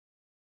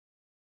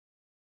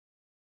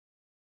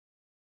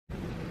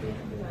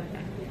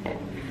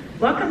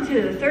Welcome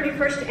to the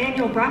 31st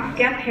Annual Rock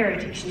Gap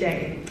Heritage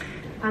Day.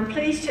 I'm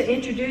pleased to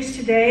introduce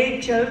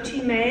today Joe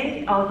T.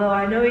 May, although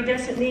I know he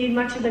doesn't need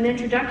much of an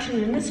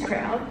introduction in this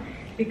crowd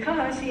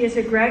because he is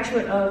a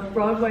graduate of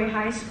Broadway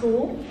High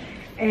School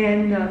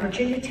and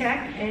Virginia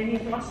Tech, and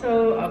he's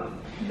also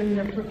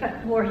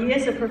he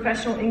is a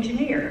professional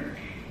engineer.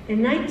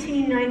 In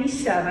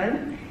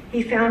 1997,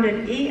 he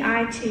founded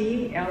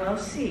EIT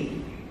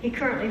LLC. He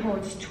currently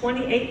holds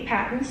 28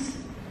 patents.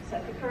 Is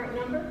that the current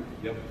number?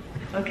 Yep.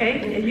 Okay,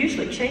 and it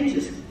usually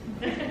changes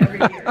every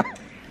year.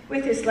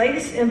 With his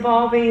latest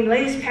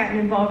patent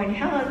involving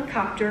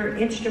helicopter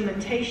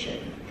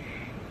instrumentation.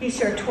 He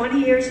served 20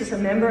 years as a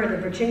member of the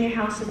Virginia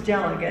House of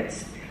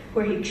Delegates,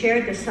 where he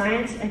chaired the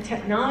Science and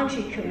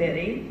Technology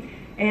Committee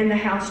and the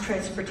House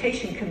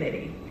Transportation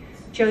Committee.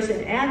 Joe's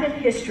an avid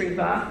history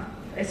buff,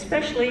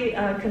 especially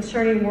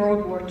concerning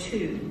World War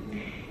II.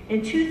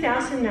 In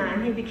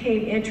 2009, he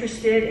became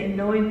interested in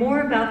knowing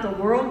more about the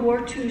World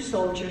War II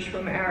soldiers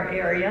from our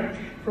area,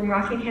 from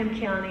Rockingham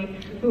County,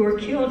 who were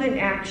killed in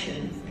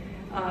action.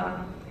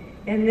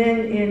 And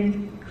then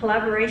in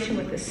collaboration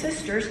with the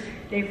sisters,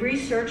 they've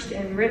researched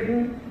and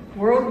written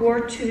World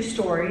War II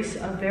stories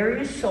of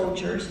various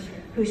soldiers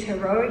whose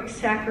heroic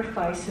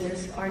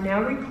sacrifices are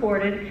now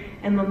recorded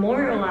and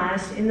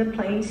memorialized in the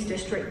Plains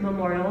District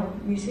Memorial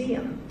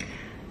Museum.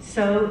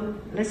 So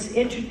let's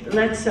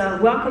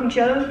welcome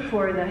Joe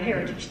for the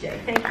Heritage Day.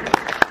 Thank you.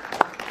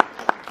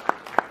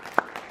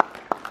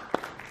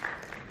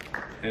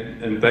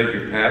 And thank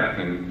you, Pat,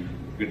 and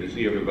good to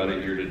see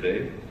everybody here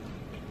today.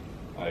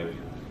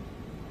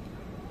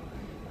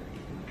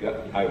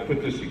 I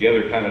put this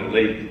together kind of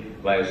late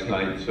last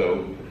night,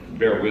 so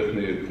bear with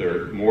me if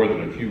there are more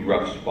than a few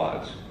rough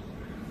spots,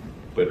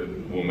 but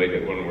we'll make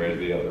it one way or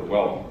the other.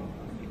 Well,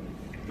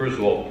 first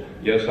of all,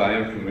 yes, I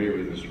am familiar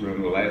with this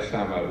room. The last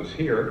time I was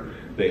here,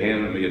 they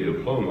handed me a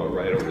diploma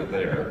right over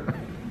there,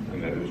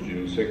 and that was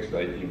June 6,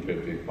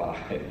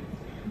 1955.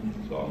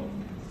 So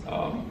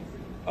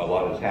a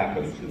lot has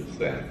happened since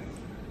then.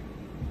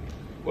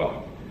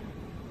 Well,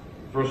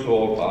 first of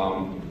all,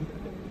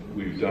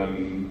 we've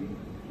done,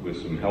 with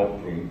some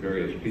help from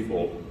various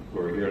people who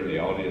are here in the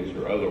audience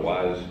or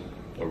otherwise,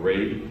 a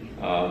raid.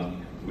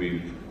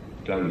 We've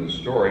done the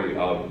story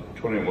of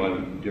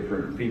 21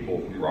 different people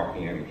from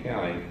Rockingham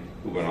County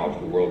who went off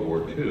to World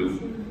War II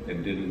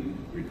and didn't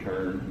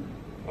return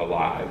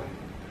alive.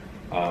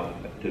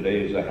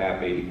 Today is a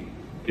happy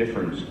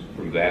difference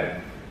from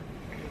that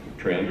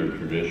trend or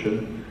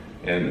tradition,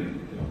 and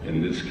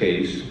in this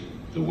case,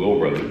 the Will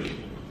brothers,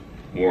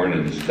 Warren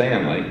and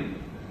Stanley,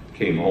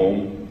 came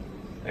home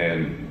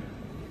and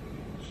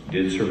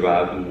did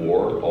survive the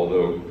war,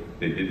 although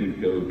they didn't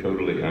go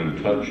totally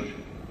untouched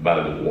by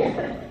the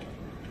war.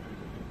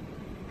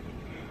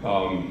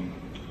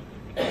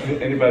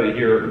 Anybody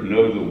here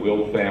know the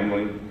Will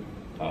family?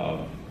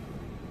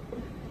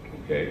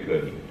 Okay,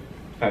 good.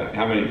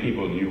 How many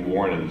people knew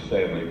Warren and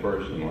Stanley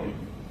personally?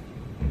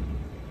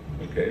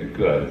 Okay,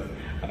 good.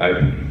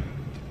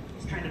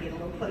 Just trying to get a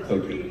little closer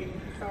to you.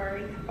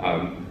 Sorry.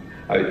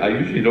 I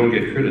usually don't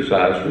get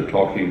criticized for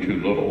talking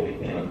too little.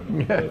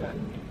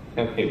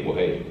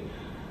 Anyway,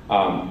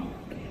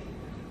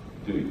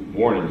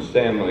 Warren and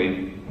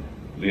Stanley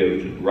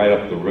lived right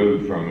up the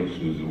road from us,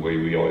 is the way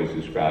we always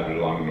describe it,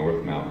 along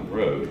North Mountain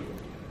Road.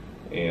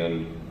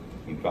 And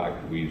in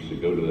fact, we used to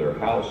go to their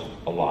house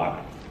a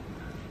lot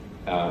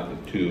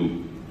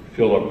to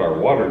fill up our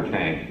water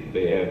tank.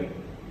 They had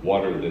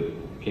water that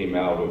came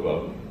out of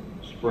a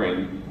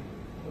spring,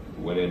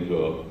 went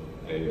into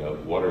a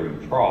watering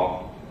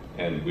trough,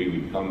 and we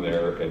would come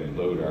there and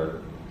load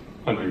our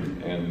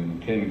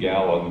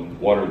 110-gallon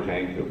water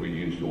tank that we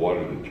used to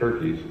water the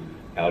turkeys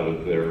out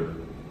of their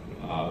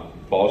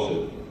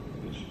faucet,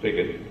 the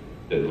spigot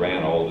that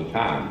ran all the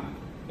time.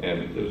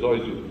 And it was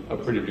always a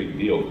pretty big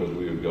deal because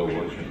we would go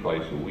once or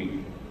twice a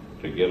week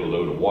to get a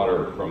load of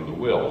water from the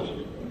Wills.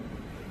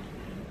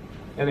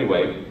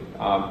 Anyway,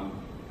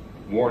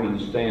 Warren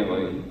and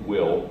Stanley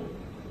Will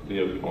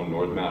lived on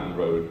North Mountain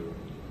Road,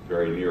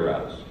 very near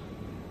us.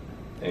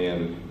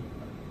 And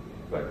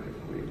in fact,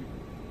 if we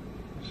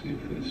see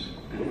if this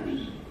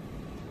works.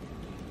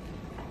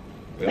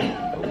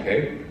 Well,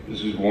 okay,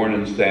 this is Warren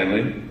and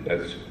Stanley.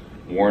 That's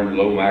Warren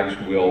Lomax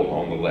Will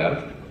on the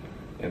left,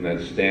 and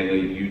that's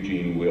Stanley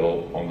Eugene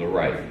Will on the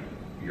right,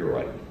 your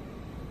right.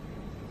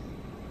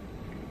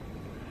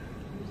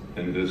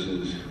 And this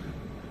is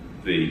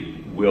the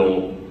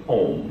Will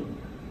home.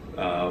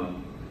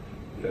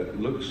 That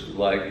looks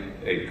like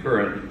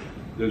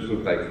those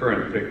look like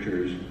current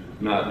pictures,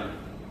 not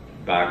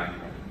back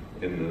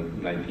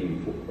in the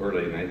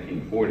early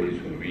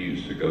 1940s when we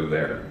used to go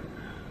there.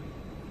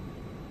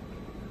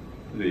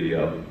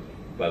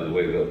 By the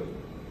way,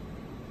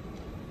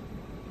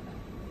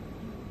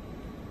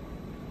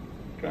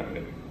 trying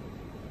to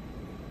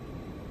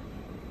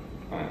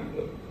find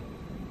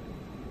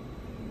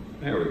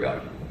there we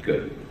go,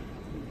 good.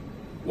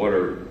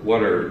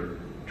 Water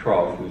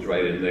trough was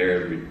right in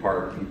there. We'd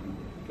park and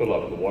fill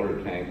up the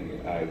water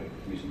tank. I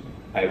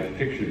have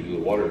pictures of the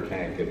water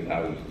tank, and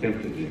I was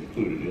tempted to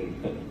include it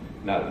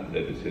Not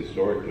that it's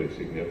historically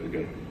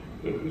significant,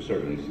 but it was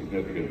certainly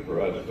significant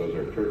for us because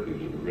our turkeys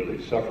would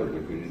really suffered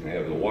if we didn't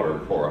have the water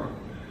for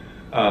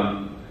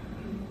them.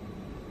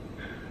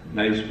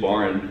 Nice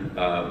barn.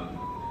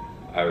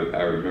 I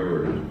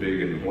remember it was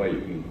big and white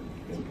and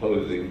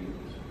imposing,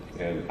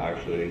 and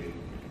actually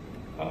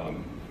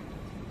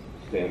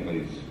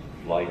Stanley's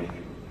life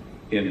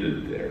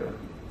ended there.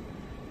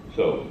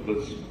 So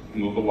let's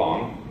move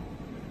along.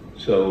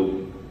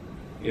 So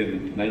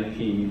in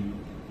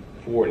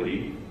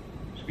 1940,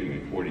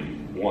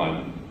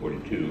 41,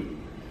 42,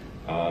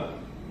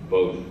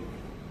 both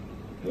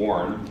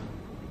Warren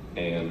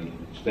and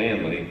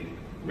Stanley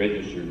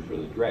registered for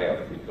the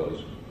draft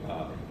because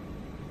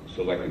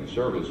selective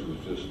service was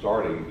just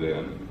starting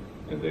then,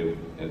 and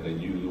they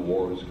knew the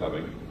war was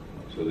coming,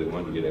 so they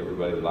wanted to get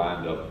everybody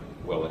lined up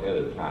well ahead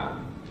of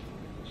time.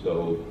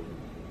 So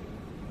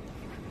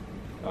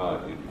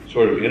it's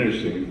sort of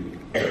interesting.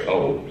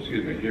 Oh,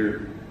 excuse me.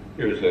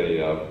 Here's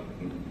a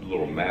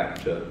little map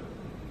to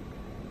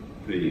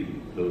the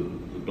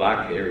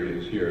black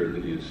areas here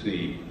that you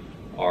see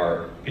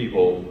are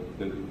people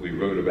that we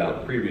wrote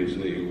about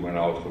previously who went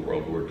off to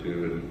World War II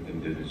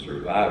and didn't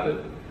survive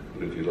it.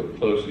 But if you look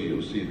closely,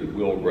 you'll see the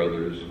Will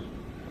brothers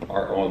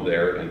are on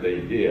there, and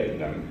they did.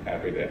 And I'm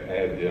happy to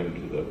add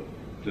them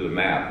to the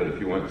map. But if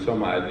you want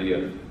some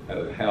idea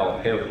of how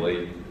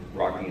heavily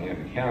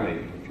Rockingham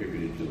County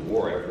contributed to the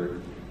war effort,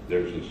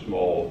 there's a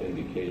small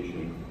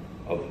indication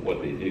of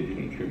what they did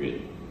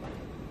contribute.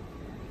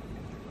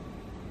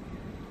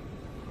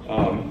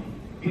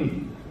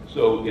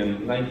 So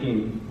in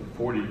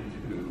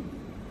 1942,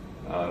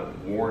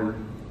 Warren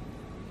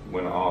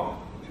went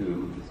off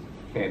to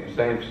Camp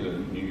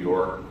Sampson, New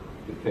York,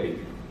 to take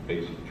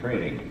basic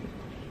training,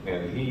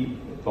 and he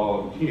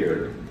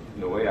volunteered.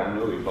 And the way I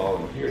know he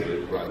volunteered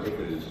is when I look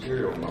at his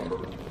serial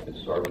number, it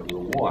started with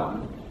a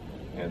 1,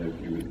 and if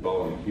you would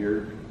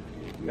volunteer,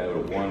 you had a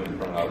 1 in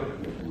front of it,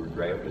 and if you were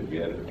drafted,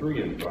 you had a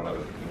 3 in front of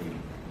it. And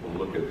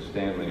we'll look at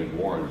Stanley and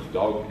Warren's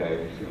dog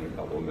tags in a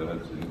couple of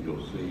minutes, and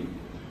you'll see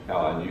how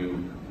I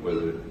knew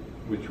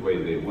which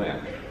way they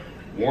went.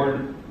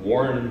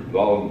 Warren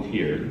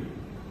volunteered,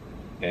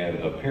 and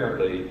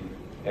apparently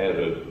had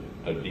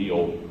a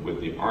deal with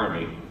the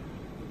Army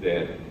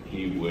that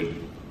he would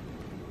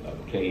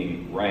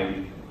obtain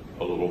rank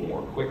a little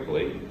more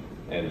quickly,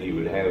 and he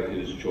would have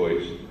his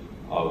choice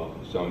of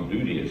some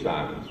duty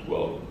assignments.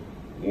 Well,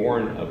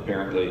 Warren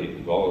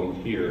apparently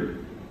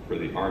volunteered for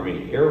the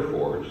Army Air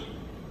Force,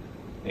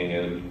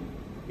 and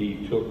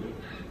he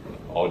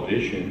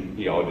auditioned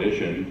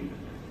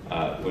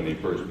when he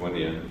first went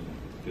in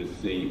to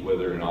see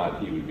whether or not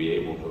he would be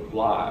able to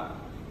fly.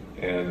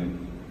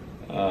 And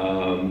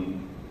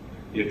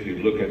if you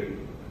look at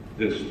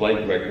this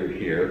flight record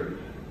here,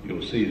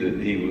 you'll see that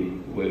he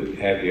would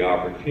have the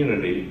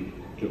opportunity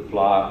to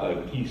fly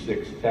a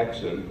T-6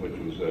 Texan, which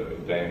was an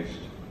advanced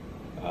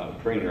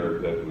trainer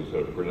that was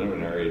a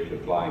preliminary to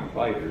flying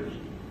fighters,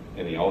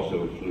 and he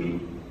also flew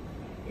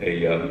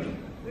a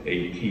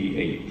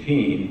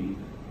T-18,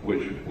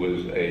 which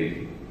was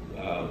a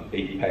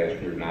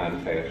 8-passenger,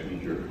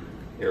 9-passenger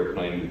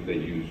airplane that they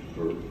used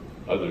for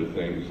other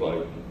things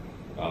like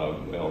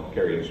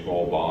carrying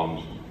small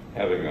bombs,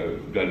 having a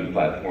gun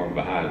platform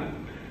behind it.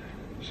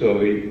 So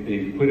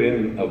he put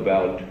in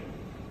about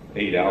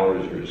 8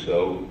 hours or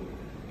so,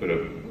 but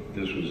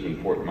this was in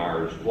Fort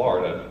Myers,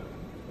 Florida,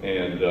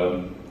 and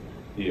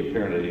he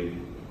apparently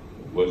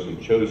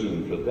wasn't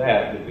chosen for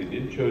that, but they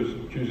did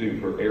choose him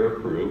for air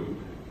crew,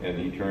 and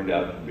he turned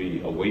out to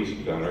be a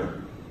waist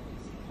gunner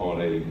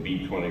on a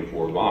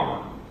B-24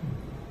 bomber.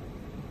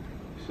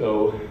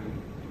 So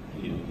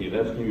he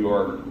left New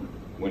York,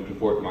 went to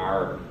Fort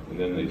Myers, and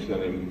then they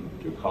sent him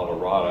to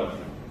Colorado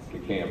to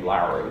Camp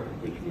Lowry,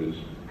 which was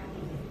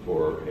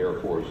for Air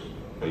Force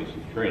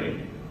basic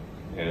training.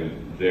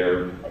 And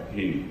there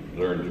he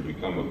learned to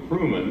become a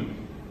crewman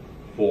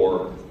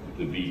for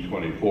the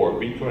B-24.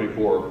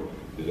 B-24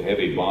 is a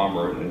heavy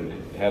bomber, and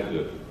it has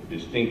a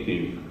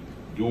distinctive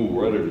dual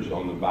rudders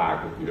on the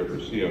back. If you ever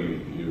see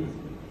them,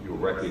 you'll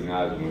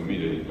recognize them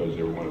immediately because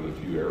they're one of the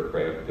few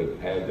aircraft that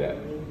had that.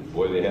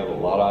 Boy, they have a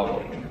lot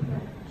of them.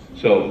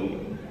 So,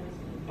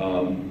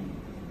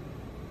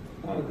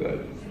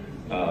 good.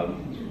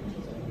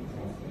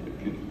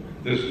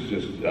 This is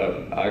just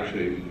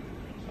actually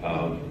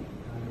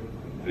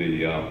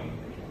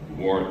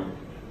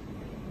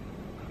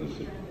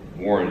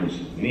Warren's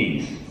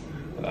niece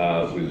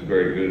was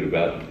very good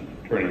about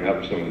turning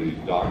up some of these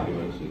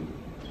documents. And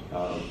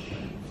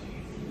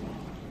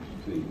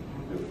see,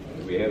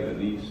 do we have the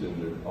niece in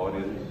the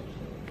audience?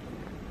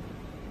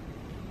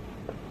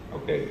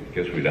 Okay,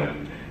 guess we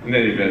don't. In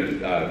any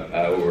event,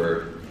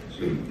 our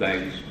some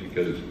thanks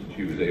because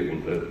she was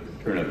able to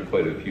turn up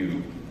quite a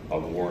few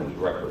of Warren's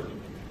records.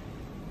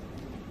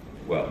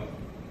 Well,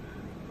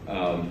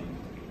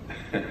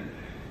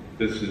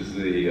 this is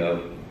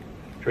the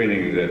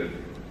training that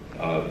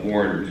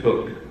Warren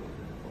took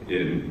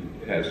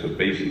as a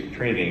basic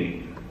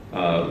training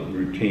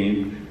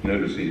routine.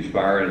 Notice he's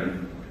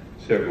firing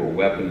several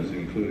weapons,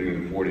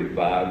 including the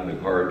 .45 and the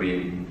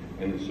carbine,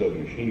 in the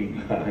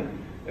submachine gun.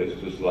 It's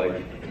just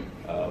like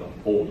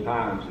old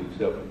times,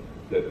 except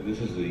that this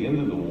is the end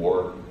of the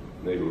war.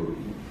 They were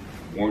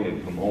wanting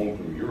to come home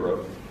from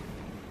Europe.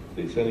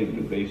 They sent him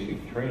to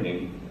basic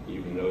training,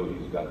 even though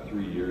he's got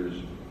 3 years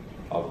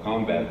of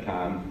combat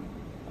time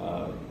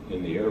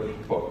in the Air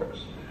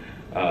Force.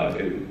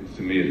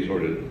 To me, it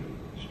sort of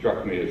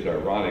struck me as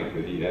ironic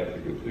that he'd have to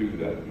go through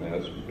that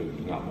mess because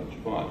it's not much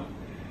fun.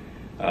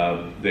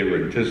 They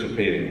were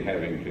anticipating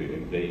having to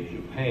invade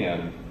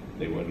Japan.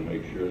 They wanted to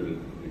make sure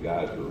that the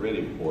guys were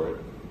ready for it.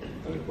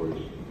 And of course,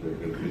 there's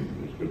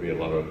going to be a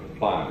lot of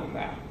flying in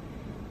that.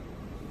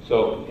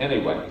 So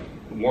anyway,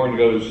 Warren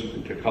goes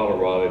to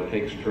Colorado,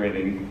 takes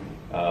training.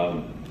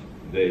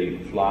 They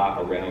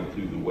fly around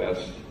through the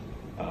West.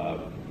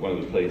 One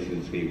of the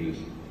places he was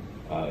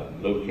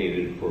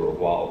located for a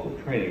while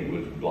for training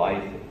was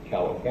Blythe,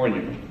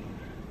 California.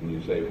 And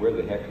you say, where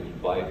the heck is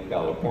Blythe,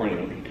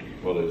 California?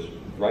 Well, it's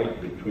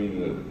right between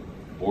the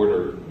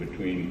border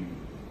between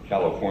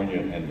California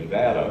and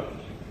Nevada.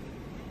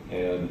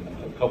 And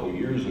a couple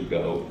years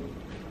ago,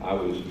 I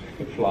was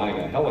flying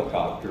a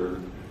helicopter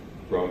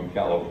from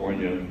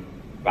California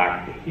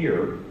back to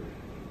here,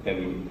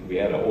 and we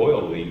had an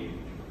oil leak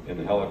in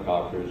the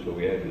helicopter, so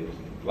we had to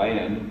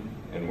land,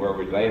 and where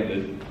we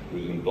landed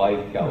was in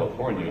Blythe,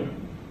 California,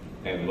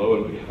 and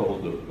lo and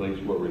behold, the place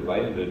where we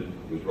landed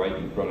was right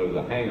in front of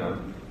the hangar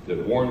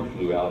that Warren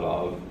flew out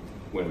of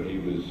when he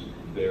was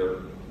there,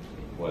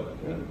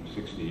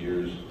 60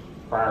 years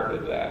prior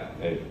to that.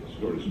 It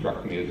sort of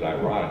struck me as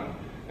ironic.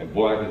 And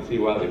boy, I could see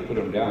why they put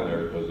him down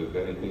there, because if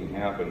anything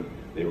happened,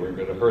 they weren't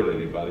going to hurt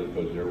anybody,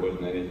 because there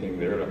wasn't anything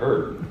there to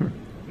hurt.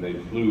 And they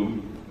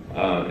flew,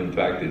 in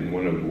fact, in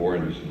one of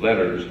Warren's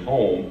letters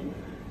home,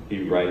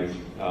 he writes,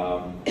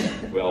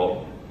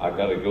 well, I've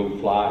got to go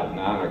fly at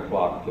 9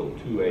 o'clock till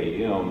 2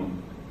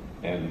 a.m.,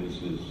 and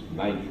this is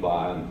night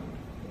flying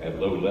at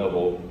low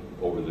level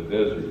over the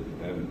desert.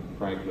 And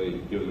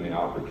frankly, given the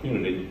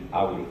opportunity,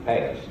 I would have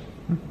passed.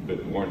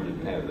 But Warren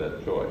didn't have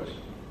that choice.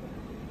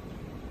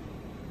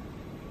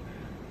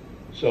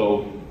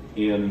 So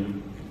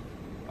in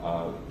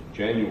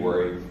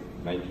January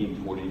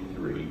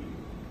 1943,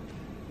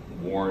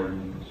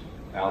 Warren's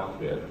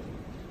outfit,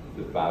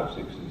 the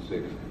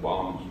 566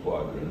 Bomb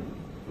Squadron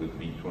with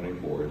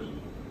B-24s,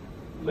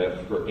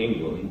 left for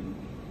England.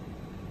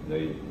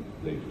 They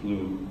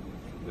flew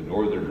the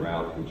northern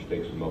route, which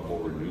takes them up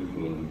over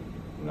Newfoundland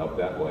and up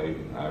that way.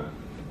 I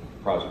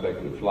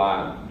prospected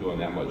flying, doing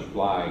that much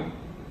flying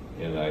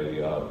in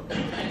a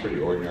pretty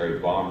ordinary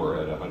bomber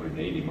at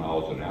 180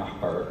 miles an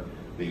hour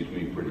leaves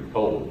me pretty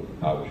cold.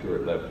 I was sure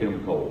it left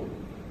him cold,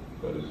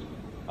 because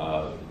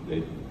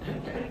they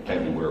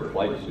had to wear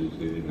flight suits.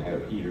 They didn't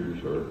have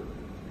heaters or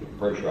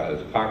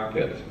pressurized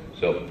cockpits.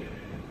 So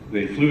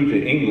they flew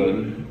to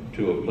England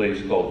to a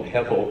place called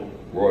Hethel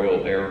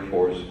Royal Air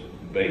Force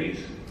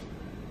Base,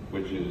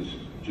 which is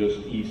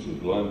just east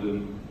of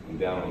London and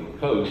down on the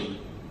coast.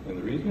 And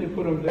the reason they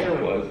put them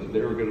there was that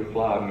they were going to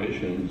fly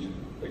missions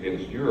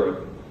against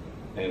Europe,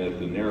 and at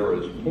the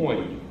narrowest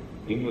point,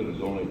 England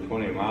is only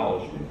 20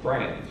 miles from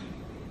France,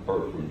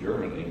 or from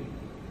Germany,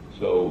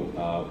 so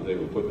they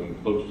were putting them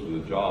close to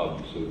the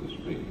job, so to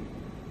speak.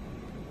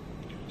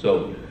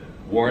 So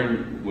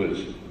Warren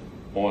was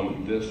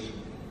on this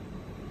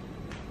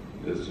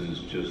is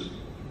just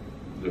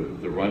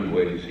the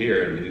runways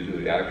here, and these are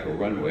the actual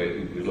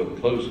runways. If you look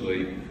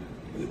closely,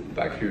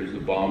 back here's the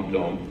bomb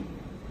dome.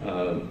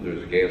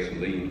 There's a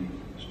gasoline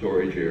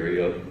storage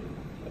area.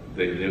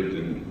 They lived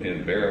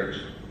in barracks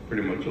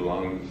pretty much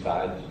along the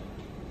sides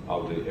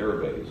of the air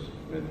base,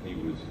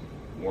 and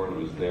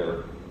Warren was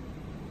there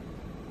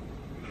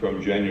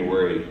from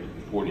January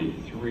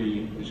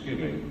 43,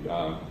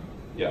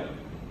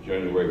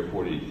 January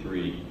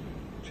 43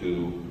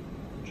 to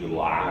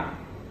July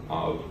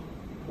of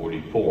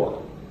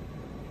 44.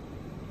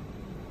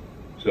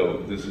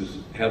 So this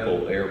is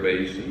Hethel Air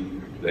Base,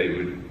 and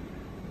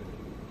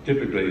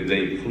typically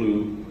they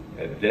flew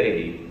at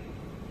day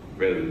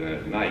rather than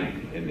at night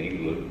in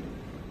England,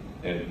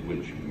 and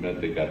which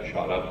meant they got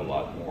shot up a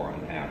lot more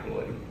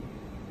unhappily.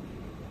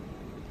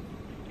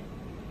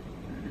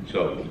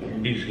 So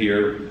he's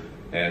here,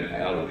 and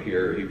out of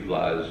here he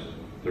flies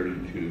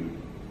 32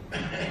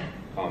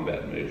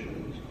 combat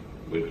missions,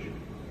 which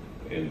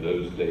in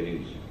those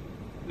days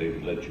they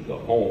would let you go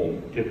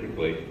home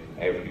typically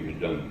after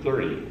you'd done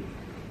 30.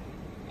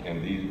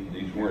 And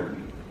these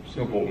weren't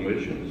simple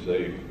missions.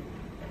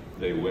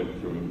 They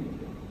went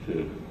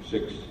to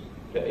 6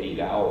 to 8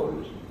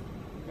 hours,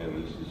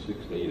 and this is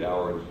 6 to 8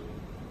 hours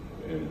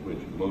in which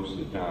most of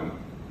the time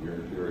you're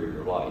in fear of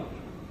your life.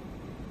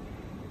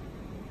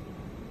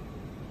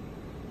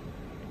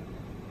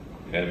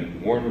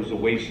 And Warren was a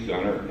waist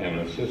gunner and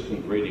an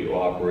assistant radio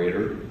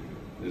operator.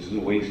 This is a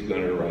waist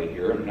gunner right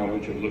here, and I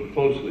want you to look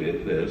closely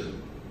at this,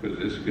 because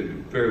this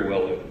could very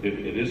well,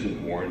 it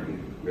isn't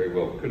Warren, but very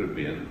well could have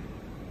been.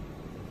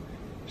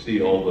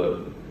 See all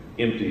the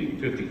empty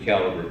 50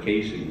 caliber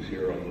casings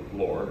here on the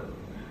floor.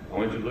 I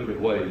want you to look at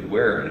what he's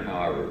wearing,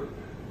 however.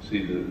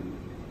 See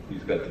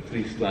he's got the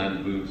fleece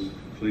lined boots,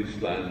 fleece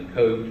lined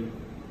coat,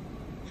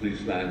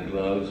 fleece-lined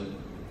gloves.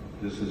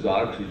 This is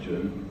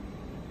oxygen,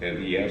 and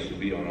he has to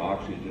be on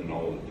oxygen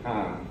all the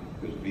time,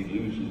 because if he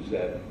loses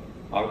that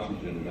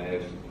oxygen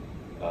mask,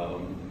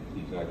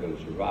 he's not going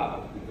to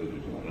survive, because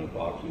there's not enough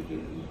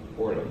oxygen to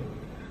support him.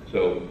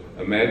 So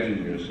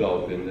imagine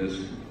yourself in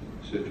this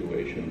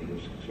situation for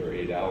 6 or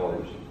 8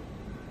 hours,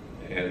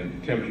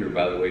 and temperature,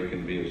 by the way,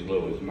 can be as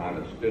low as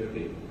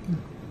 -50.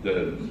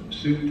 The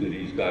suit that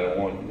he's got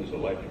on is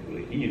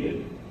electrically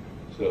heated,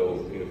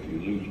 so if you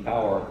lose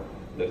power,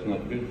 that's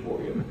not good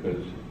for you,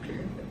 because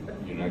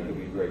you're not going to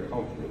be very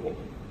comfortable.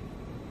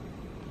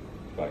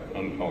 In fact,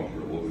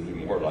 uncomfortable would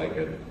be more like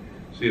it.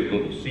 See a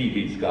little seat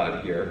he's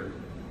got here.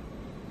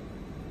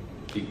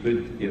 He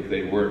could, if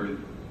they weren't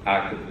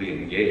actively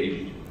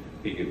engaged,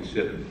 he could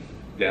sit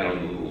down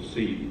on the little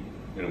seat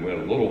and it went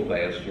a little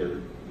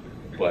faster,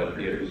 but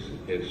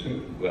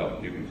well,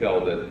 you can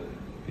tell that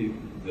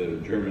the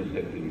Germans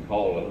had been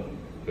called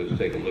because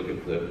take a look at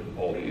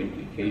all the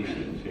empty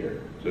casings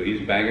here. So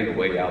he's banging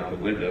away out the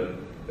window.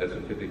 That's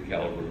a 50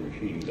 caliber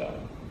machine gun,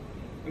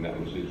 and that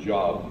was his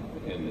job,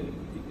 and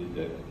he did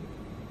that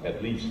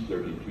at least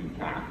 32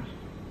 times.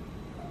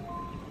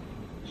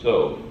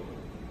 So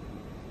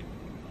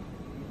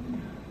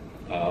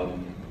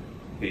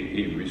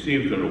he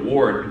received an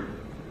award,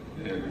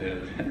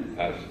 and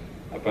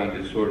I find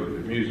it sort of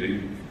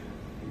amusing.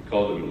 He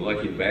called him a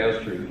lucky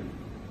bastard,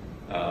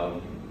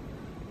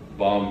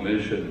 bomb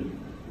mission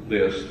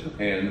list,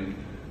 and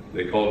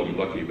they called him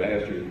lucky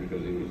bastard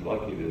because he was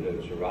lucky to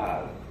have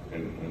survived,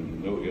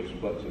 and no ifs,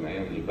 buts, and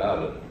ands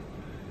about it.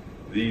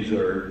 These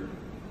are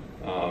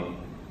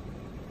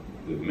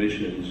the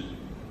missions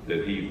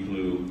that he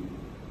flew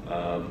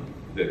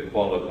that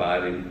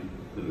qualified him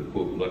to the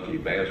quote lucky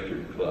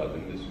bastard club.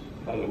 And this,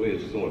 by the way,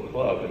 is still a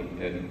club,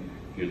 and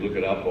if you look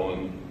it up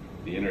on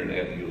the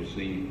internet, you'll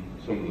see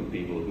some of the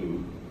people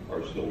who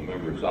are still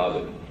members of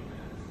it.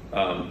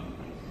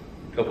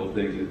 A couple of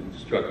things that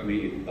struck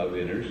me of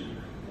interest.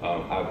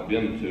 I've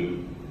been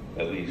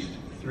to at least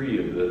 3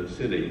 of the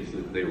cities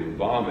that they were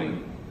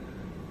bombing.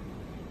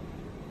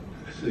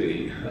 Let's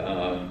see.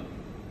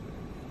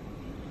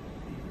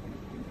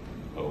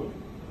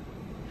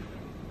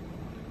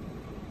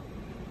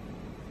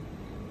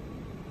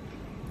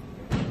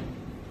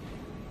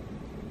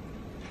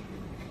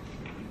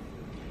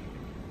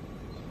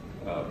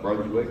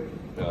 Brunswick.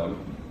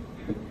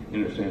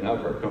 Interesting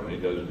enough, our company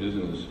does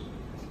business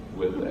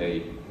with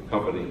a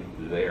company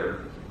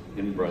there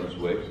in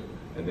Brunswick,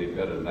 and they've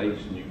got a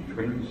nice new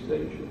train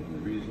station. And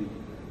the reason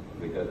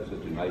they got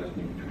such a nice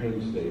new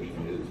train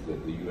station is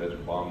that the U.S.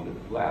 bombed it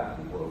flat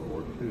in World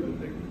War II, and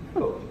they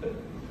rebuilt it.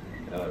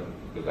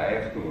 Because I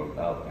asked them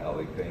about how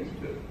they came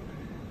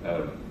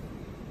to.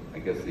 I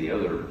guess the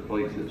other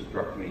place that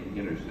struck me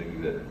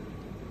interesting that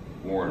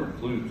Warren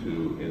flew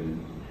to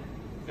in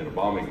a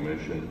bombing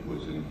mission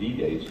was in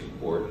D-Day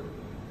support,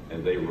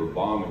 and they were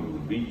bombing the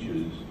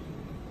beaches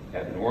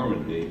at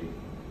Normandy,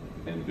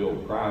 and Bill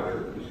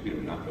Crowder, excuse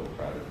me, not Bill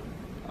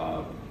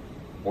Crowder,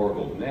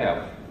 Orville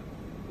Neff,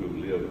 who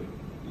lived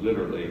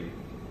literally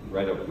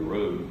right up the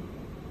road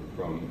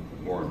from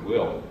Warren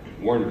Will.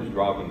 Warren was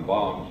dropping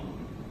bombs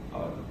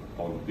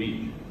on the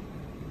beach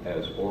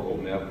as Orville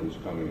Neff was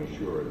coming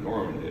ashore at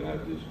Normandy, and I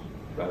just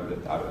found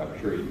that, I'm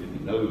sure he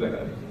didn't know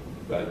that,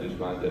 but I just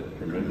find that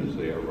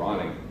tremendously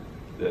ironic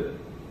that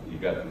you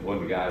got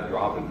one guy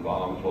dropping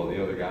bombs while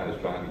the other guy is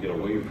trying to get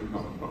away from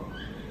them.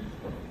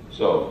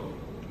 So,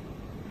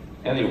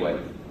 anyway,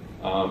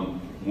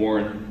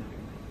 Warren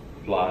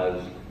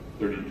flies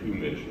 32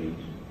 missions,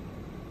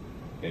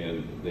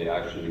 and they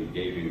actually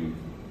gave him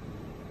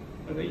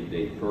an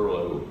 8-day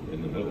furlough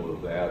in the middle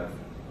of that.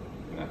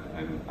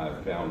 And I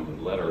found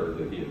the letter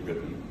that he had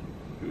written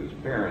to his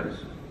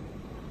parents,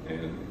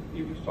 and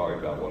he was talking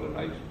about what a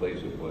nice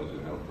place it was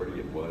and how pretty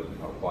it was and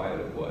how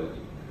quiet it was.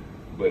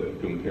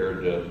 But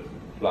compared to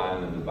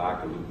flying in the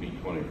back of a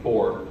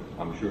B-24,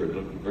 I'm sure it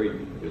looked great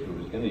if there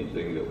was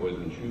anything that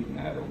wasn't shooting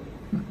at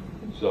him.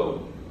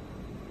 So,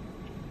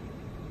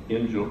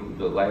 in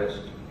the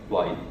last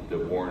flight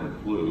that Warren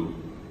flew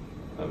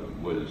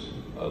was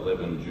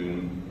 11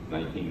 June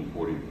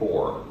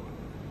 1944,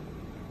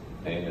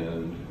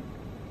 and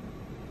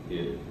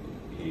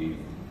he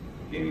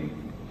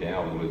came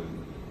down with,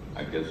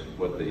 I guess,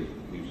 what they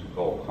used to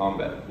call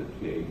combat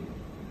fatigue,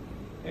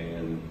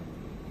 and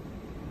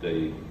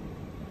they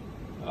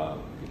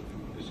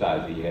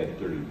decided he had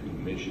 32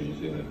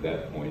 missions in at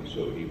that point,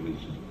 so he was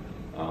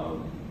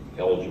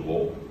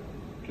eligible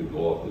to go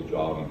off the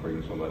job and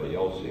bring somebody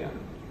else in.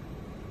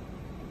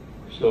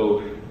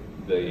 So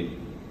they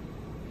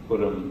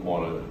put him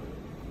on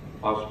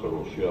a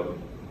hospital ship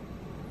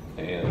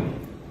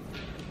and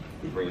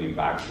to bring him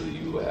back to the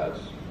U.S.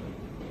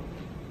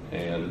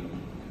 And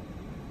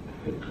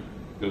it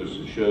goes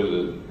to show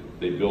that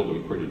they build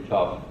him pretty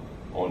tough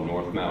on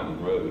North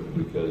Mountain Road,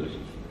 because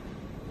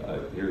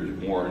here's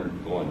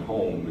Warren going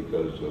home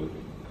because of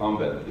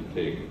combat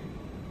fatigue,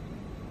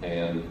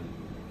 and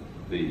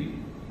the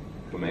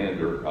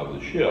commander of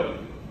the ship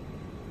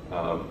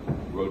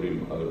wrote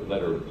him a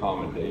letter of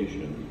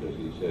commendation because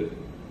he said,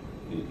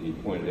 he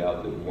pointed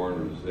out that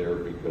Warren was there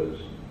because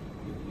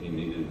he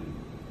needed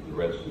the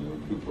rest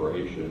and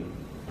recuperation,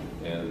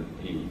 and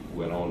he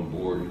went on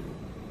board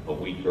a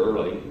week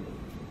early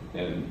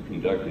and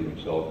conducted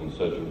himself in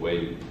such a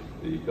way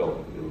that he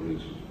felt it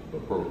was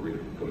appropriate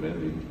to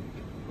commend him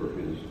for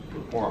his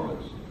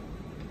performance.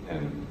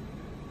 And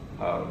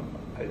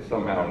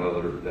somehow or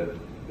another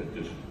that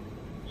just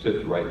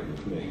sits right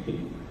with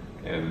me.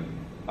 And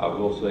I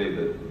will say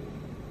that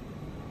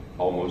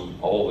almost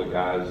all the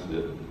guys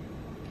that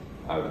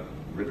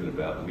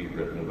we've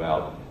written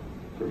about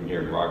from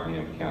here in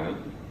Rockingham County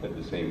had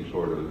the same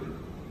sort of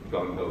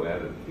gung-ho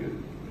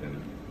attitude,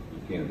 and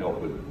you can't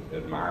help but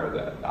admire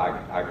that.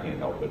 I can't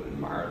help but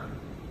admire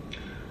it.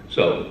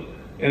 So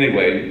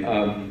anyway,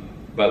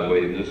 by the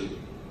way, this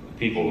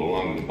people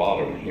along the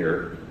bottom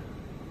here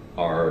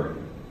are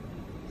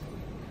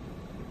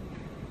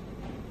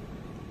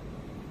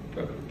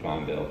trying to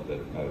find out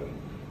that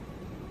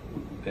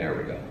there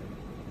we go.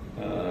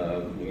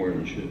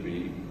 Warren should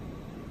be.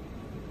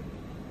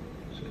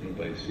 Does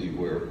anybody see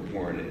where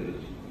Warren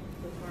is?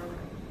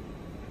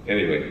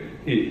 Anyway,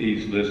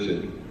 he's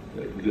listed.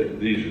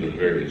 These are the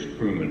various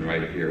crewmen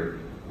right here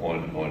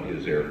on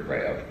his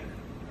aircraft,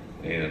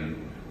 and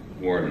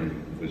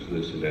Warren was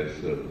listed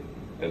as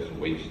the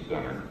waist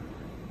gunner.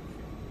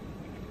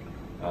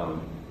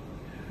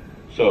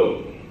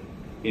 So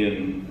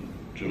in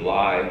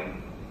July,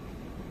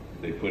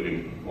 they put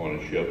him on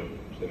a ship,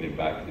 sent him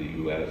back to the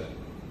U.S.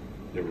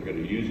 They were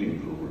going to use him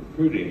for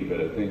recruiting, but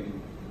I think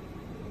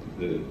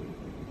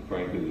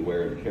frankly, the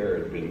wear and tear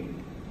had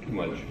been too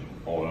much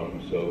on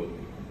him, so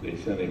they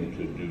sent him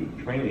to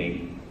do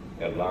training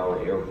at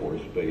Lowry Air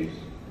Force Base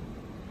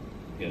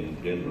in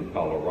Denver,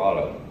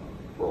 Colorado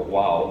for a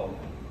while,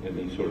 and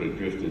he sort of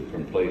drifted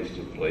from place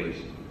to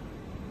place.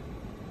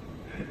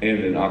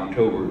 And in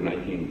October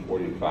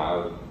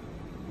 1945,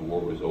 the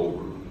war was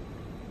over,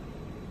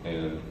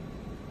 and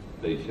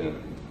they sent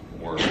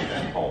Warren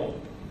back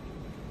home.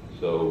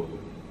 So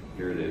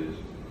here it is,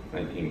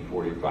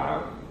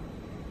 1945.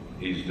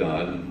 He's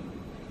done.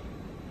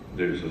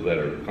 There's a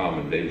letter of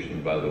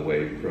commendation, by the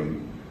way,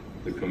 from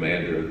the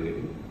commander of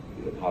the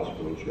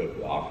hospital ship,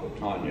 the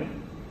Aquitania.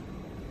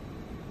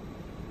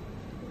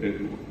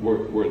 It's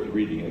worth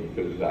reading it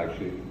because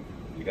actually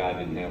the guy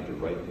didn't have to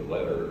write the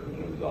letter, and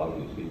it was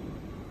obviously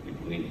he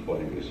believed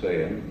what he was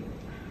saying.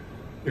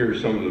 Here are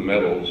some of the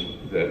medals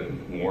that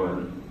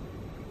Warren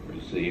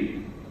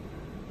received.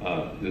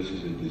 This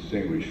is a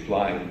Distinguished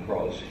Flying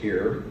Cross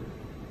here,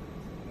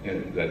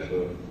 and that's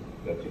a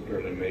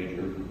fairly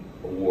major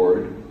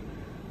award.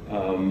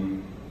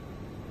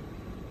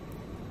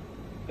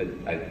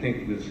 I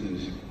think this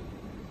is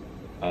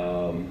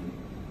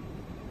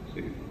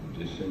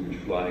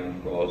Distinguished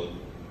Flying Cross.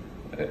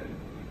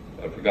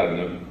 I've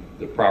forgotten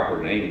the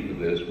proper name for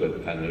this,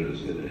 but I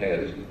noticed that it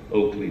has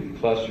oak leaf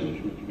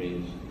clusters, which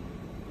means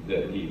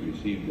that he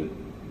received it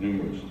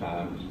numerous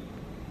times,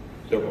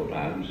 several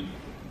times.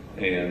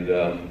 And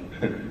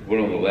one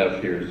on the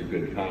left here is a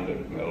good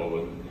conduct medal.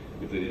 And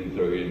if they didn't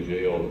throw you in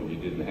jail and you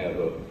didn't have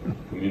a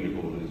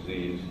communicable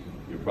disease,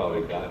 you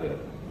probably got it.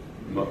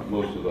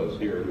 Most of us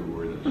here who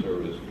were in the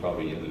service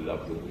probably ended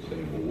up with the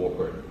same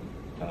award.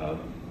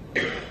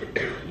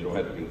 You don't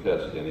have to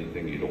confess to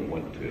anything you don't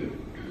want to.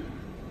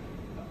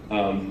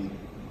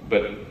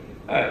 But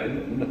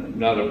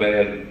not a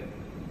bad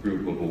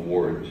group of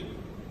awards.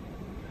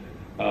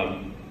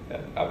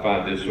 I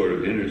find this sort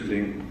of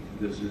interesting.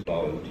 This is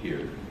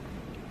volunteer.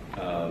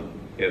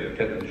 He had a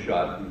tetanus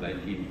shot in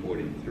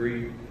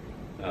 1943.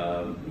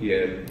 He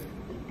had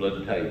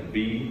blood type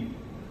B,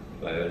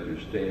 if I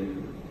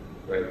understand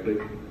correctly.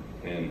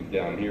 And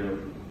down here,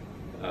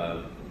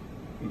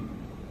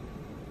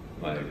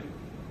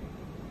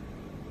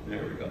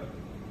 there we go.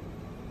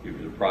 He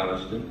was a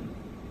Protestant,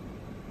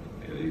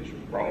 and he's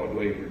from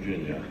Broadway,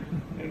 Virginia,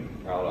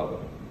 and proud of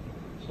it.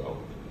 So,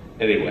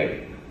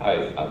 anyway,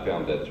 I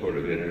found that sort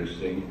of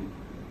interesting.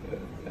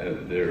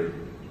 There,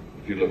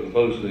 if you look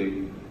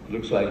closely, it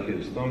looks like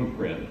his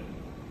thumbprint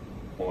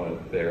on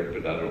it there,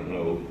 but I don't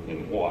know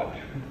in what.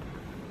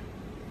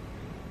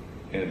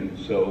 And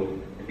so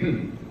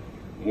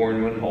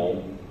Warren went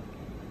home,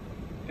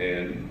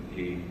 and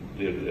he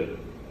lived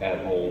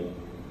at home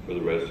for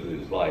the rest of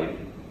his life.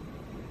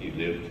 He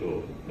lived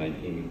till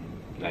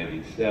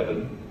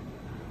 1997,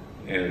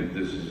 and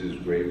this is his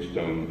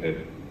gravestone at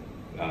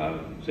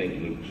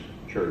St. Luke's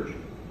Church,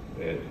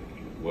 at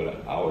what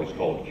I always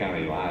called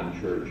County Line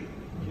Church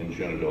in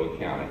Shenandoah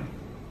County.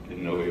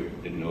 Didn't know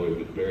he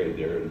was buried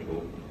there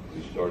until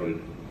we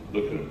started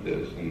looking at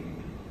this. And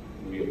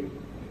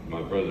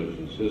my brothers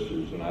and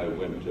sisters and I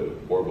went to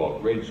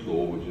Boardwalk Grade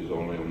School, which is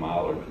only a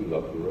mile or two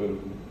up the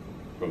road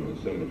from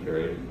the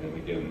cemetery. And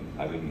again,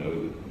 I didn't know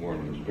that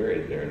Warren was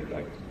buried there. In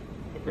fact,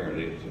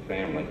 apparently it's a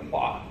family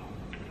plot.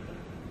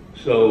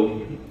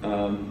 So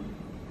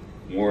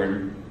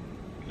Warren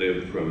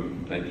lived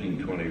from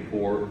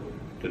 1924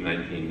 to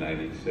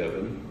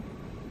 1997.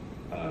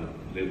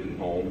 Lived at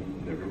home,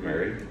 never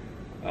married.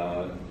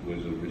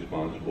 Was a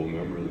responsible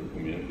member of the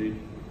community.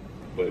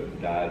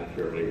 but died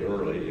fairly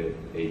early at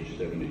age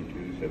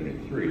 72,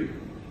 73.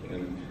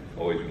 And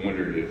always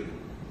wondered if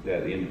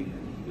that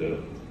the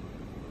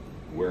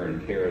wear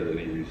and tear that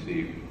he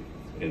received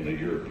in the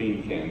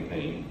European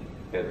campaign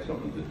had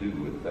something to do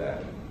with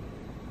that.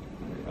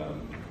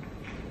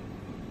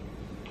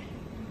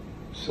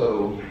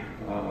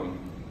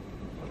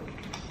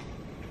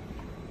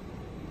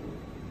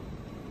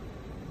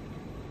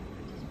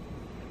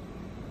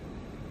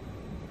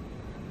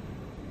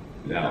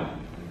 Now,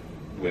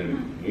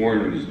 when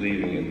Warren was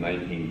leaving in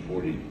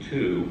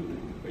 1942,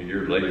 a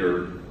year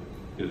later,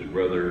 his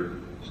brother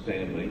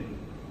Stanley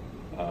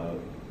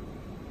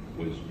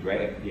was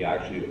drafted. He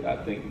actually, I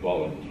think,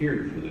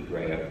 volunteered for the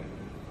draft.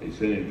 They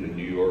sent him to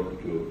New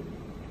York to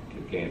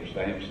Camp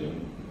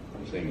Sampson,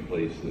 the same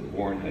place that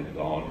Warren had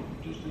gone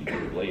just a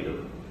year later.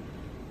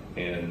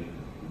 And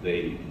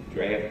they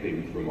drafted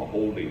him from a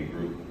holding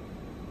group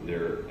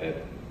there at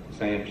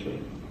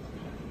Sampson.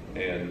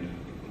 And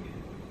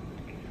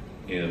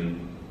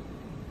in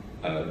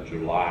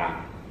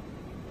July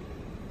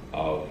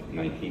of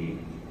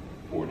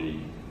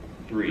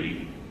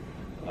 1943,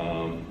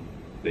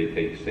 they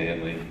take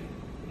Stanley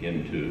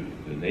into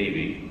the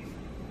Navy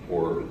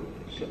for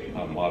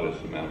a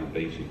modest amount of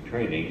basic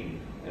training,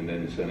 and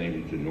then send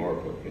him to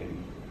Norfolk.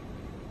 And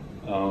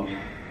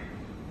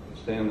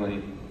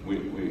Stanley,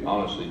 we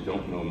honestly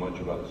don't know much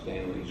about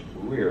Stanley's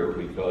career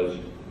because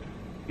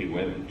he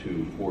went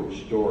to Fort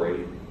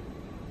Story,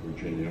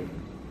 Virginia,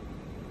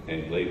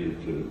 and later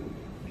to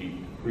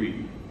Deep Creek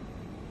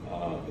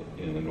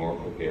in the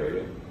Norfolk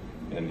area.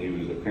 And he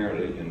was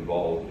apparently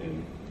involved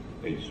in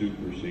a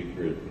super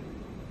secret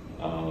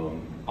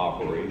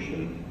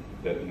operation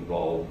that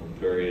involved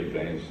very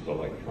advanced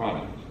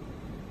electronics.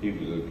 He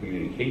was a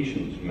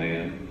communications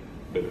man,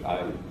 but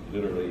I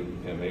literally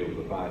am able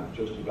to find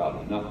just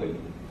about nothing,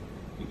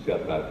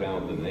 except I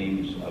found the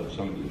names of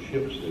some of the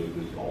ships that he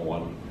was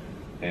on,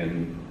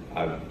 and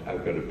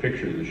I've got a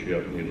picture of the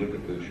ship, and you look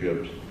at the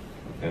ships,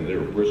 and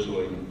they're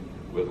bristling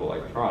with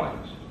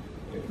electronics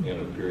in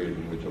a period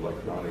in which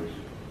electronics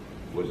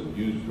wasn't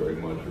used very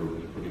much or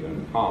was pretty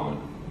uncommon.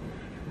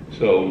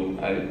 So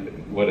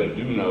what I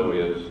do know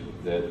is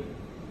that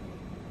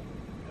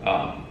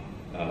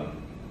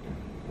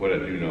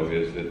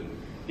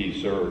he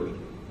served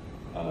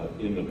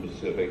in the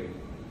Pacific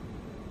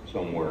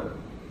somewhere.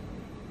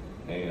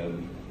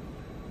 And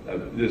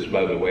this,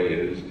 by the way,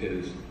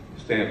 is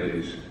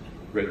Stanley's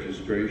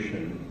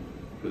registration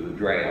for the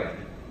draft.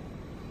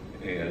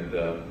 And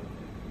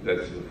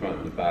that's the front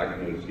and the back.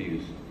 Notice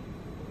he's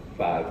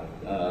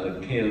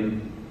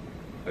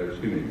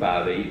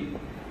 5'8",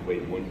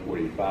 weighed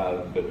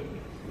 145, but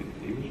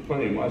he was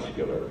plenty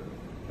muscular.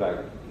 In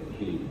fact,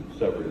 he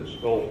suffered a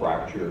skull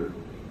fracture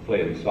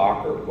playing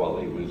soccer while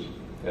he was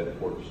at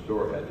Fort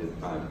Story. I did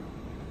find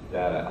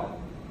that out.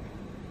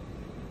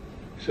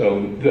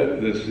 So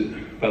this is,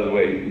 by the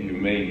way, you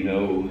may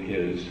know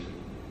his,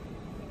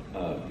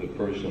 the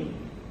person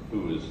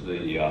who was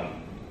the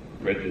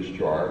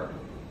registrar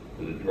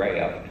for the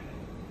draft.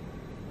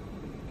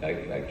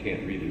 I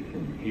can't read it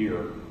from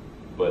here,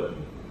 but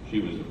she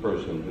was the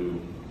person who,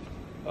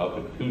 up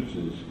at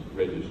Coots's,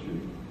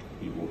 registered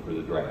people for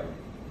the draft.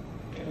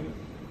 And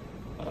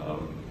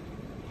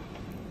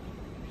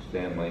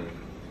Stanley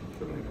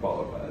certainly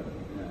qualified.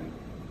 I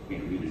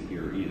can't read it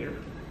here either.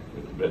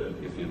 But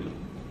if you,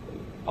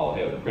 I'll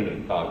have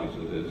printed copies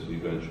of this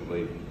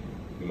eventually.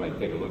 You might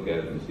take a look at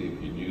it and see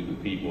if you knew the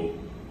people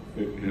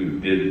who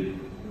did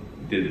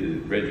the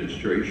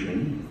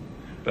registration.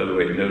 By the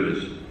way,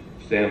 notice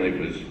Stanley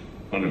was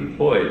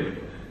unemployed,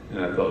 and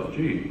I thought,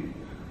 gee,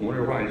 I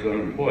wonder why he's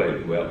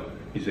unemployed. Well,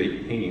 he's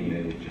 18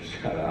 and he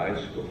just got out of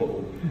high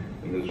school,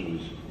 and this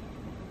was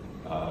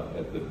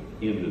at the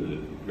end of the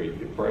Great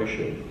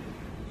Depression.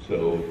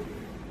 So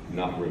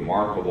not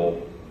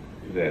remarkable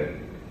that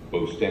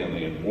both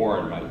Stanley and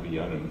Warren might be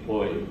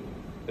unemployed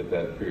at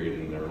that period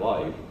in their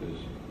life, because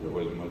there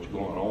wasn't much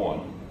going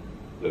on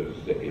those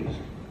days.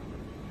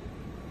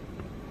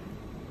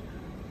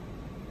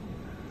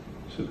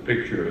 So the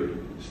picture of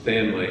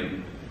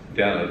Stanley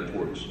down at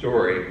Fort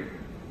Story,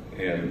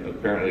 and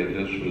apparently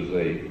this was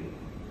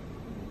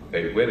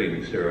a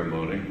wedding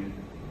ceremony.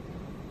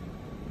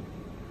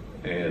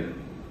 And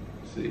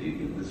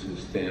see, this is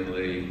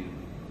Stanley,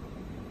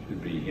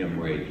 should be him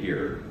right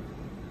here.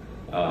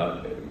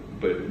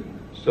 But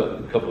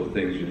a couple of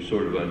things are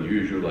sort of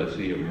unusual. I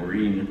see a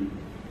Marine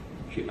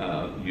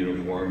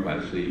uniform,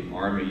 I see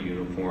Army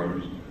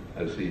uniforms,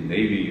 I see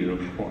Navy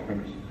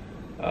uniforms,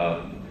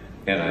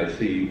 and I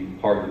see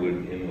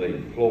hardwood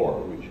inlaid floor,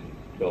 which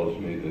tells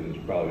me that it's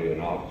probably an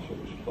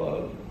officers'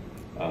 club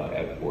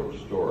at Fort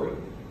Story.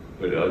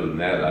 But other than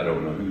that, I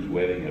don't know whose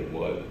wedding it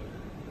was.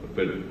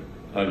 But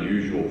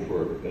unusual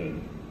for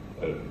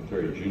a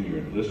very junior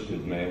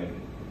enlisted man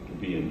to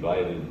be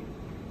invited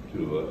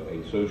to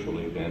a social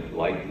event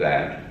like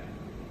that.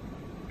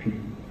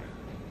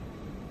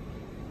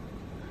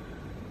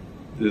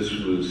 This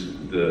was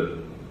the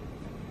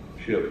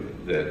ship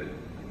that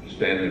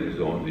Stanley was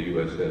on, the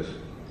USS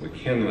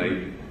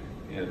McKinley,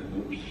 and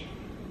oops,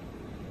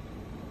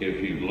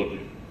 if you look,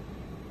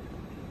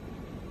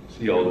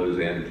 see all those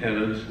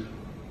antennas?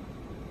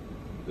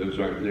 Those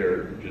aren't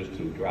there just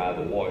to dry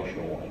the wash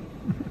on.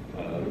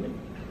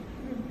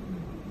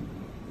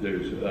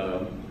 There's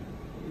a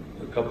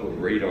couple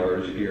of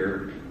radars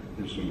here.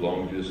 There's some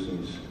long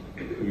distance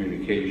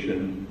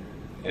communication,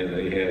 and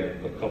they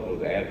had a couple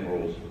of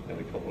admirals and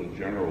a couple of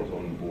generals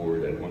on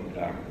board at one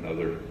time or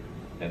another,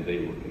 and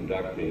they were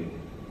conducting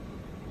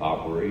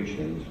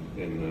operations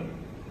in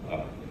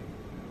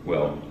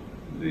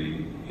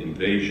the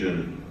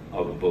invasion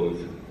of both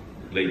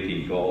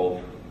Leyte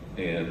Gulf,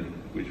 and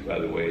which, by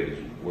the way, is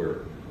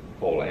where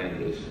Paul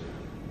Andis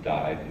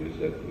died,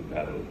 was at the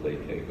Battle of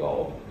Leyte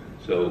Gulf.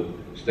 So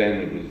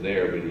Stanley was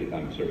there, but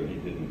I'm certain he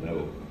didn't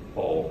know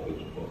Paul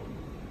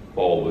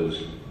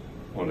was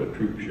on a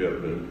troop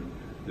ship, and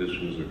this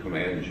was a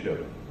command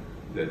ship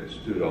that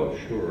stood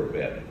offshore a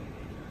bit.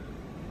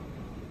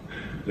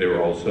 They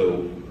were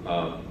also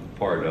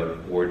part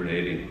of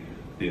coordinating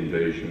the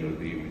invasion of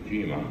Iwo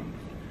Jima.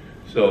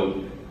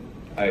 So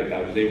I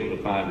was able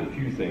to find a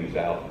few things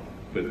out,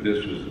 but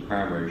this was the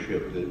primary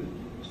ship that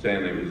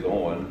Stanley was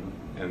on,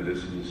 and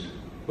this is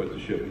what the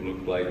ship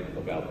looked like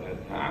about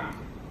that time.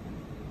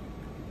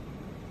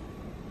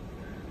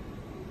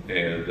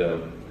 And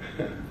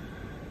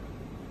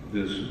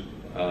this,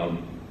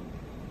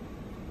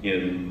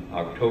 in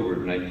October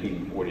of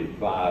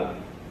 1945,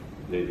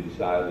 they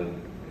decided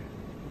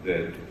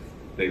that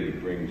they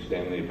would bring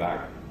Stanley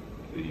back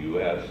to the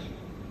U.S.,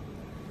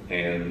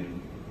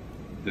 and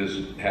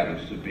this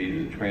happens to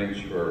be the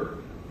transfer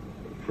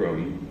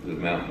from the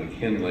Mount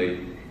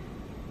McKinley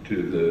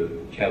to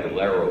the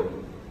Cavallero,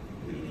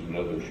 which was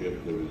another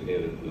ship that was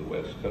headed to the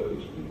West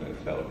Coast, and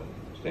that's how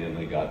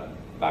Stanley got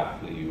back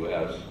to the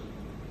U.S.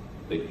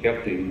 They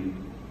kept him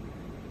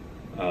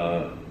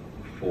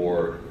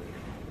for,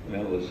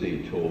 now let's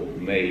see, till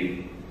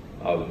May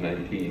of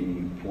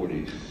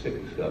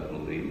 1946, I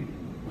believe.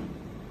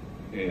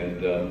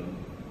 And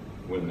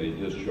when they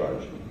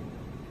discharged him,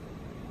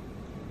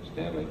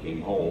 Stanley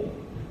came home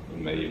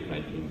in May of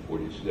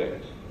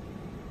 1946.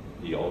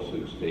 He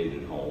also stayed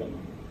at home,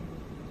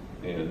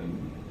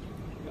 and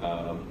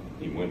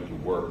he went to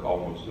work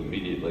almost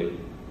immediately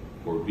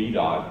for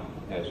VDOT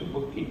as a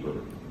bookkeeper.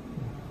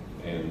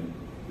 And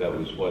that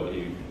was what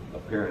he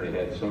apparently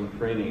had some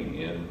training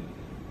in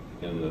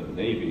the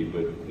Navy,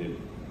 but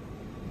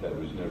that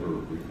was never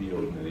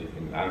revealed in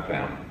anything I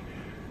found.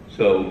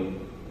 So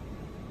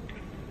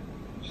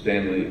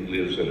Stanley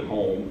lives at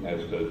home,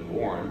 as does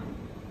Warren,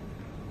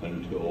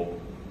 until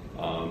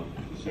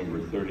December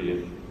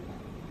 30th,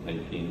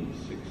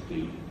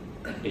 1968,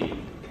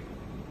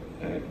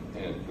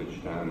 at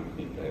which time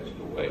he passed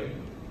away.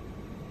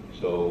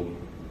 So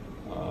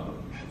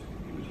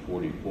he was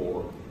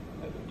 44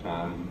 at the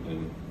time,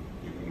 and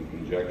you can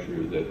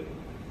conjecture that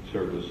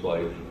service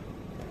life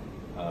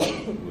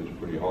was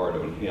pretty hard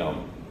on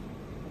him.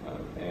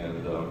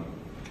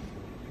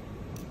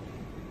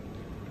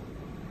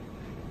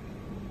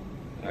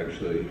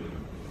 Actually,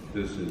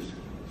 this is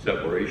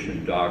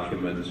separation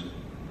documents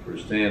for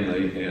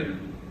Stanley,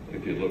 and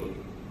if you look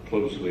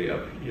closely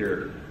up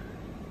here,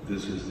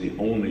 this is the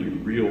only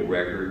real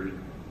record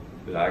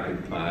that I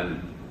could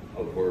find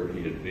of where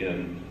he had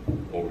been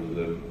over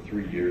the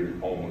 3 years,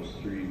 almost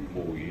 3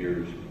 full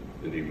years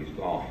that he was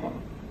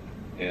gone.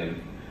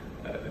 And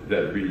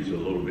that reads a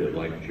little bit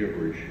like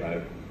gibberish.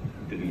 I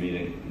didn't mean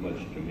it much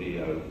to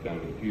me. I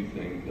found a few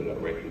things that I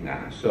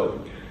recognized.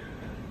 So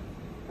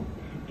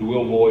the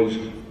Will boys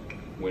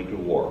went to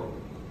war,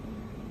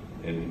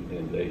 and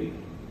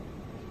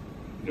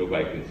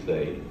nobody could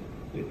say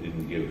they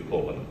didn't give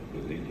fully,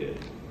 because they did.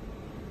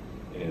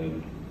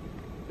 And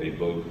they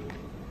both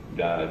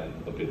died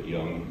a bit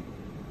young,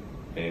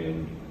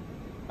 and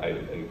I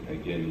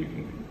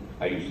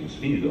used to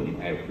see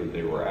them after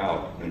they were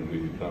out, and we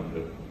would come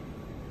to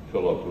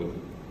fill up with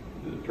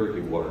the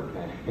turkey water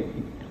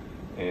tank,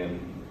 and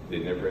they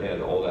never had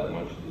all that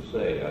much to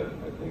say. I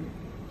think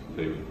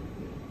they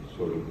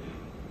sort of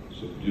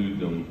subdued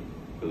them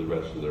for the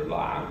rest of their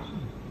lives.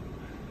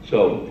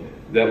 So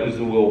that was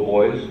the Will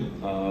boys.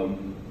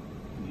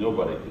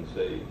 Nobody could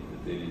say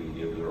that they didn't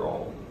give their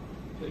all.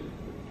 They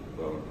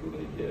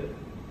really did,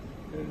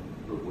 and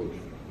for which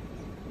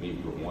me,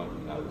 for one,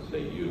 and I would say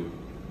you,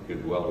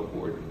 could well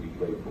afford to be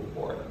grateful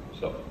for it.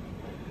 So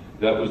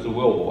that was the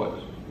Will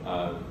boys.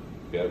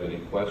 If you have any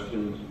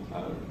questions,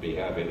 I'd be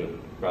happy to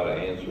try to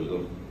answer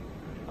them.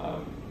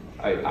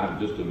 I'm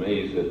just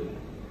amazed at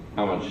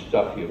how much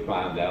stuff you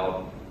find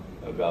out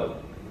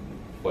about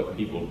what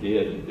people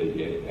did that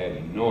you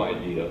had no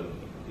idea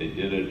they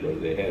did it, or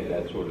they had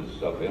that sort of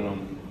stuff in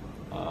them.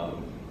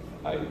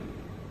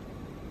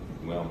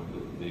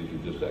 These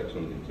are just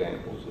excellent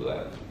examples of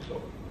that.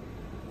 So,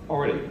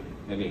 already,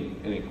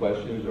 any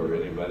questions, or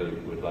anybody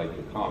would like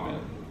to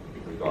comment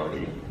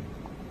regarding it?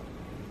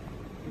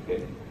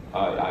 Okay,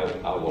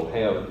 I will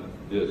have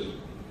this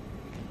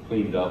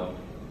cleaned up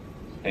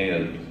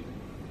and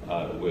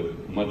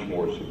with much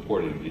more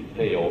supporting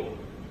detail.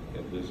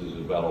 And this is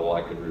about all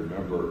I could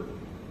remember.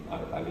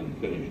 I didn't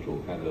finish till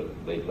kind of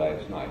late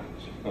last night.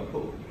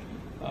 So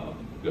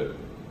Good.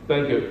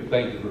 Thank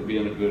you for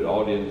being a good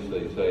audience.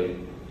 They say,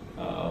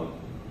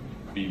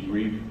 be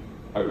brief,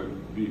 or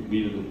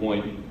be to the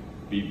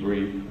point, be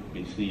brief,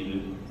 be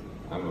seated.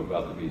 I'm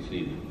about to be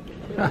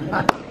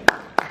seated.